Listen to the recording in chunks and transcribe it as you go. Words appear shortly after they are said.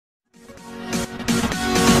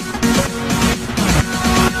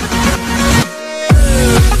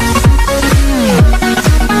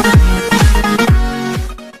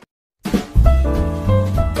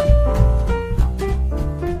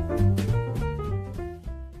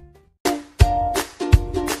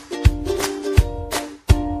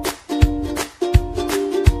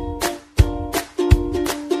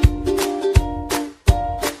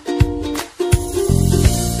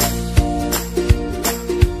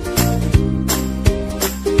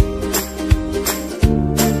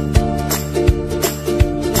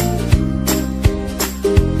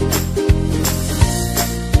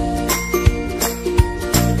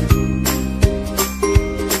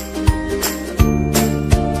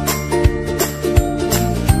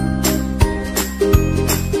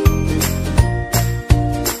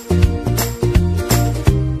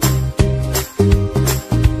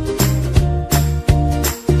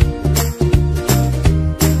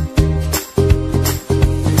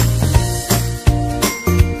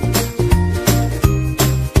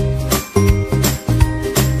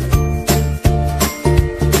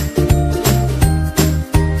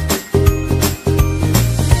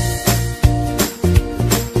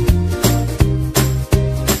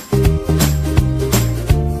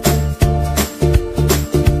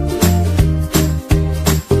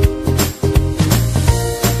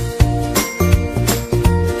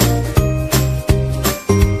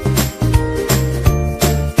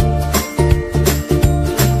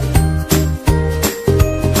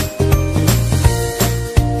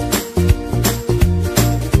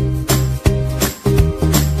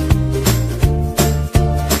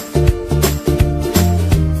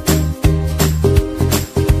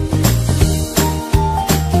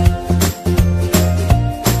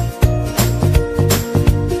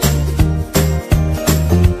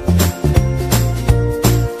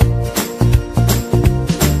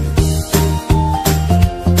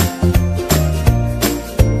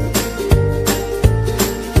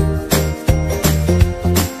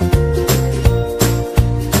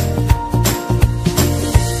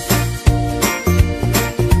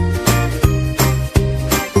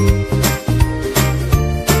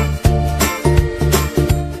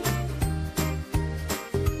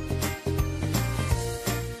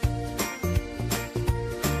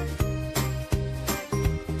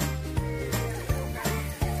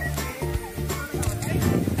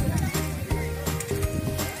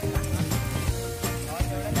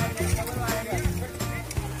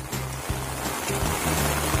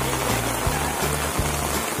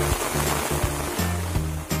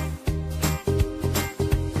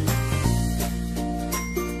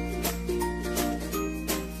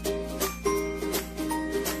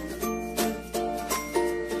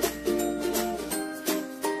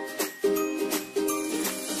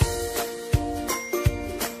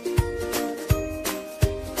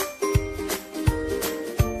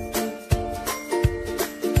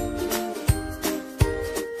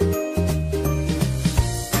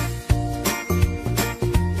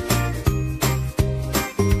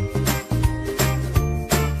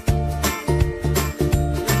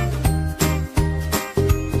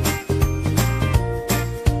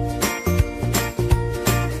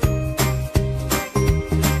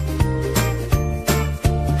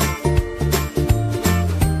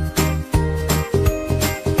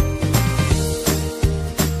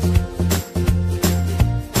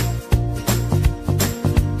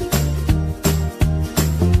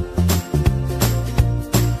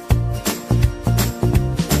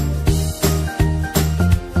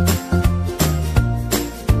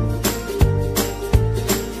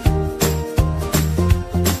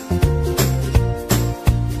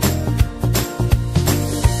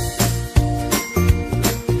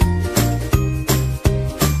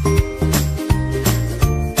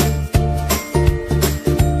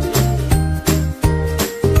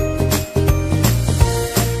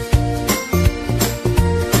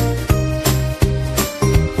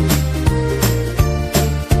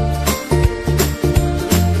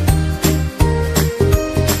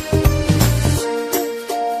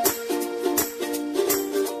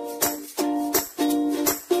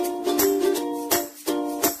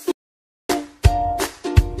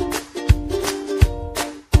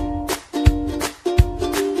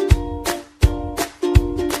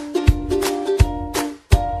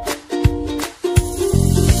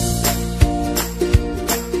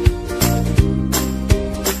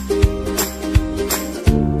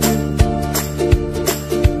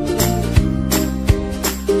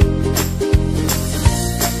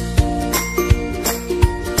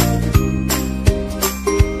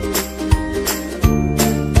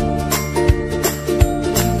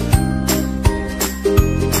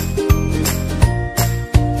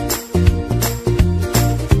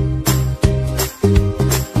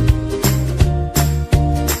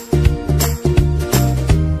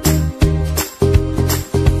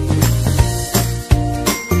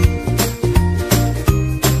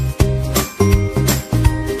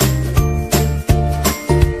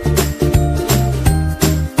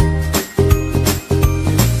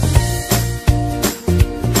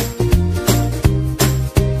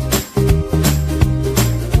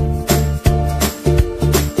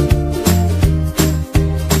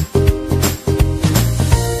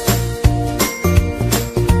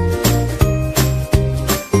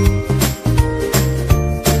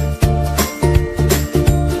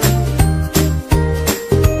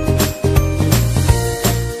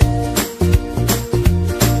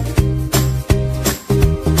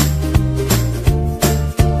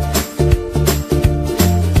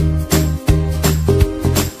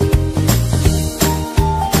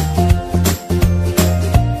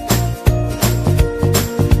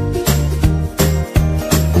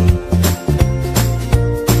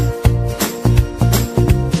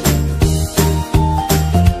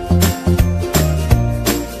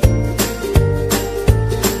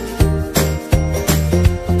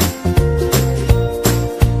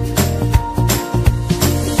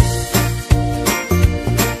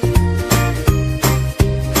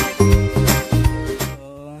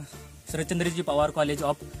Pawar college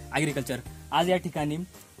of agriculture. आज या ठिकाणी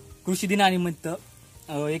कृषी दिनानिमित्त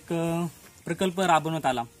एक प्रकल्प राबवण्यात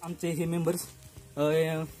आला। आमचे हे मेंबर्स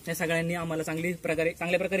या सगळ्यांनी आम्हाला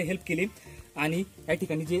चांगल्या प्रकारे हेल्प केली आणि या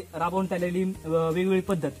ठिकाणी जे राबवण्यात आलेली वेगवेगळी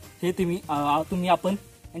पद्धत हे तुम्ही आपण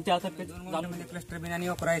यांच्या क्लस्टर बीन आणि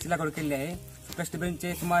ओकरा याची लागवड केली आहे। क्लस्टर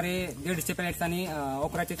बीनचे सुमारे 150 पॅलेट्स आणि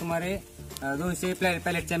ओकराचे सुमारे 200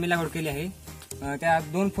 पॅलेटची आम्ही लागवड केली आहे। त्या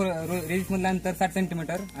दोन रेजिस मधलं अंतर 60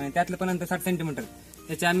 सेंटीमीटर आणि त्यातलं पण अंतर 60 सेंटीमीटर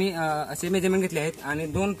याचे आम्ही असे मेजरमेंट घेतले आहेत आणि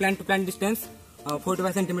दोन plant to plant distance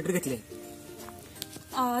 45 centimetre घेतले।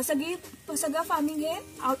 सगळं फार्मिंग हे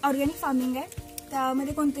ऑर्गॅनिक फार्मिंग आहे,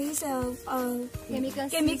 त्यामध्ये कोणतेही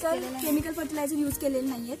केमिकल फर्टिलायझर यूज केलेले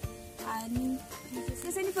नाहीयेत आणि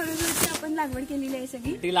फळझाडांची आपण लागवड केलेली आहे।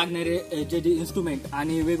 सगळी लागणारे जे इन्स्ट्रुमेंट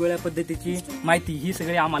आणि वेगवेगळ्या पद्धतीची माहिती ही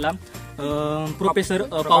सगळी आम्हाला प्रोफेसर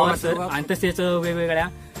पवार सर आणि तसेच वेगवेगळ्या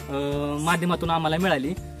माध्यमातून आम्हाला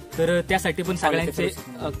मिळाली। तर त्यासाठी पण सगळ्यांचे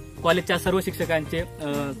कॉलेजच्या सर्व शिक्षकांचे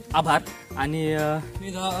आभार। आणि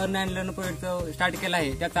मी जो earn and learn project start केला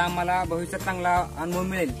आहे त्याचा आम्हाला भविष्यात चांगला अनुभव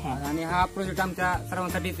मिळेल आणि हा प्रोजेक्ट आमच्या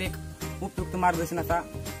सर्वांसाठीच एक उपयुक्त मार्गदर्शन असा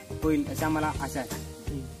होईल अशी आम्हाला आशा आहे।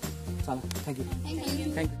 चला, थँक्यू।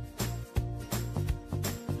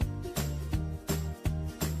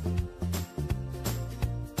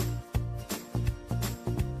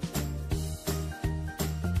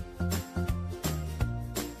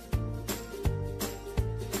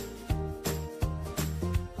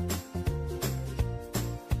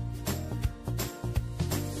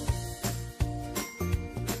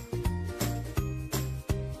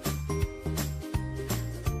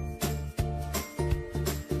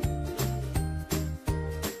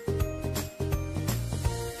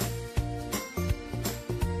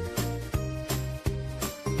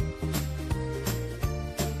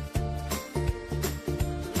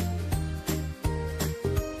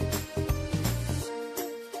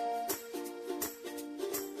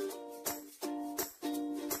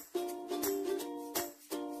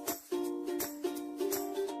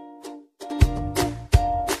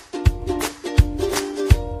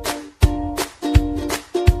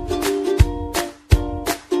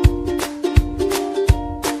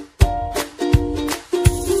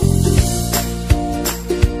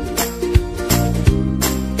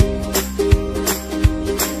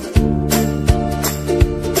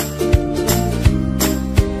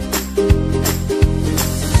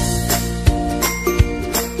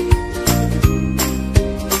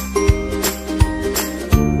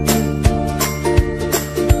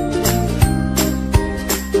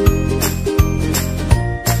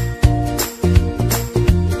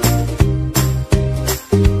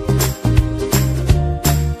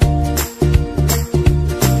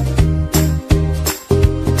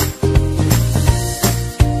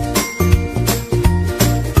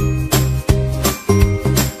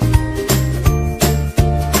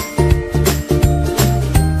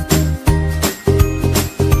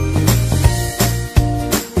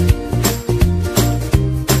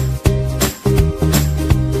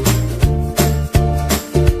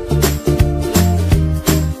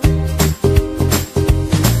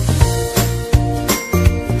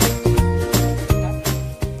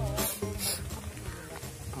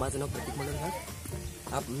 माझं नाव प्रतीक मंडल।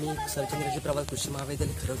 मी शरदचंद्रजी प्रवास कृषी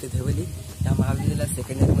महाविद्यालय खरवते देवली या महाविद्यालयात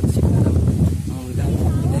सेकंड इयरमध्ये शिकणारा मुलगा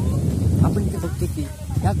आहे। आपण इथे बघतो की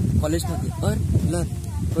या कॉलेजमध्ये अर्न लर्न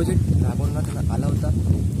प्रोजेक्ट राबवण्यात आला होता।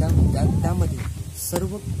 त्यामध्ये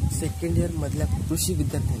सर्व सेकंड इयरमधल्या कृषी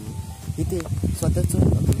विद्यार्थ्यांनी इथे स्वतःचं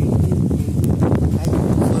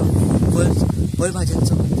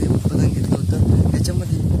फळभाज्यांचं उत्पादन घेतलं होतं।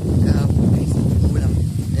 त्याच्यामध्ये मुळा,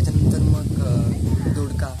 त्याच्यानंतर मग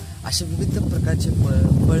दोडका अशा विविध प्रकारचे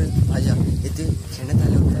फळभाज्या येथे घेण्यात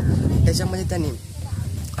आल्या होत्या। त्याच्यामध्ये त्यांनी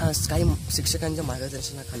काही शिक्षकांच्या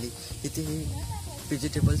मार्गदर्शनाखाली इथे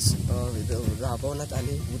व्हेजिटेबल्स राबवण्यात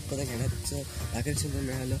आले, उत्पादन घेण्याचं आकर्षण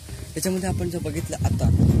मिळालं। त्याच्यामध्ये आपण जर बघितलं आता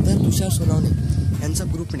तर तुषार सोनवणे यांचा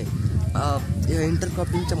ग्रुपने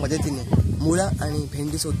इंटरक्रॉपिंगच्या मदतीने मुळा आणि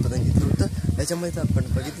भेंडीचं उत्पादन घेतलं होतं। त्याच्यामध्ये आपण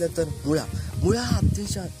बघितलं तर मुळा हा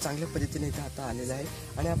अतिशय चांगल्या पद्धतीने इथं आता आलेला आहे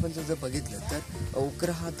आणि आपण जर बघितलं तर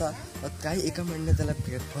ओकरा हा आता काही एका महिन्यात त्याला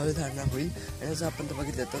फळधारणा होईल आणि जर आपण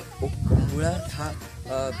बघितलं तर मुळा हा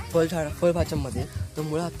फळभाज्यांमध्ये तो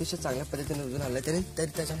मुळा अतिशय चांगल्या पद्धतीने रुजून आला आहे।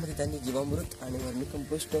 त्याच्यामध्ये त्यांनी जीवामृत आणि वर्मी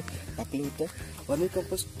कंपोस्ट टाकलं होतं। वर्मी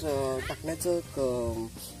कंपोस्ट टाकण्याचं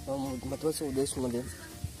महत्त्वाचा उद्देशमध्ये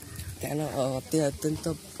त्यानं ते अत्यंत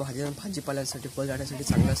भाजीपाल्यांसाठी फळझाडांसाठी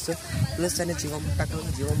चांगलं असतं। प्लस त्याने जीवामृत टाकलं,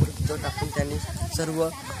 जीवामृत टाकून त्यांनी सर्व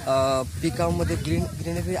पिकांमध्ये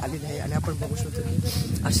ग्रीनरी आलेली आहे आणि आपण बघू शकतो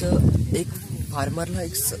की असं एक फार्मरला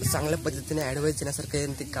एक चांगल्या पद्धतीने ॲडवाईस देण्यासारखं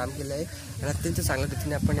यांनी ते काम केलं आहे आणि अत्यंत चांगल्या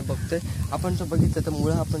पद्धतीने आपण हे बघतोय. आपण जर बघितलं तर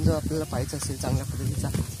मुळं आपण जर आपल्याला पाहायचं असेल चांगल्या पद्धतीचा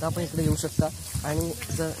तर आपण इकडे येऊ शकता. आणि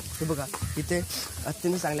जर हे बघा इथे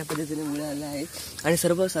अत्यंत चांगल्या पद्धतीने मुळे आले आहेत आणि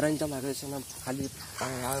सर्व सरांच्या मार्गदर्शनाखाली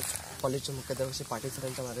कॉलेजचे मुख्याध्यापक पाटील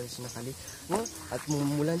सरांच्या मार्गदर्शनाखाली व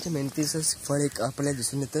मुलांच्या मेहनतीचं फळ एक आपल्याला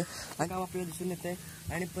दिसून येतं आणि काम आपल्याला दिसून येतं आहे.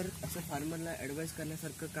 आणि परत असं फार्मरला ॲडवाईस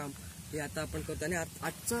करण्यासारखं काम हे आता आपण करतो. आणि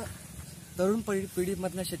आजचं तरुण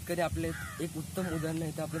पिढीमधला शेतकरी आपले एक उत्तम उदाहरण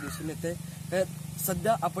इथं आपल्याला दिसून येते.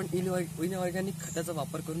 सध्या आपण इनऑर्गॅनिक खताचा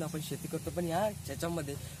वापर करून आपण शेती करतो, पण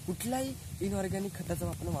याच्यामध्ये कुठल्याही इनऑर्गॅनिक खताचा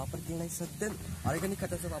आपण वापर केला नाही. सध्या ऑर्गॅनिक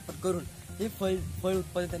खताचा वापर करून हे फळ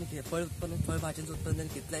उत्पादन फळभाज्यांचं उत्पादन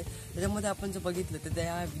घेतलं आहे. त्याच्यामध्ये आपण जर बघितलं तर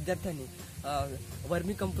त्या विद्यार्थ्यांनी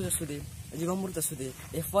वर्मी कंपोस्ट असू दे, जीवामृत असू दे,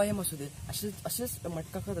 FYM असू दे, असेच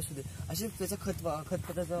मटका खत असू दे, असे त्याचा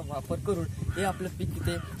खताचा वापर करून हे आपलं पीक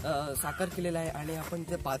इथे साकार केलेलं आहे. आणि आपण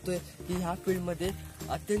ते पाहतोय की ह्या फील्डमध्ये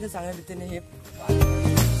अत्यंत चांगल्या रीतीने हे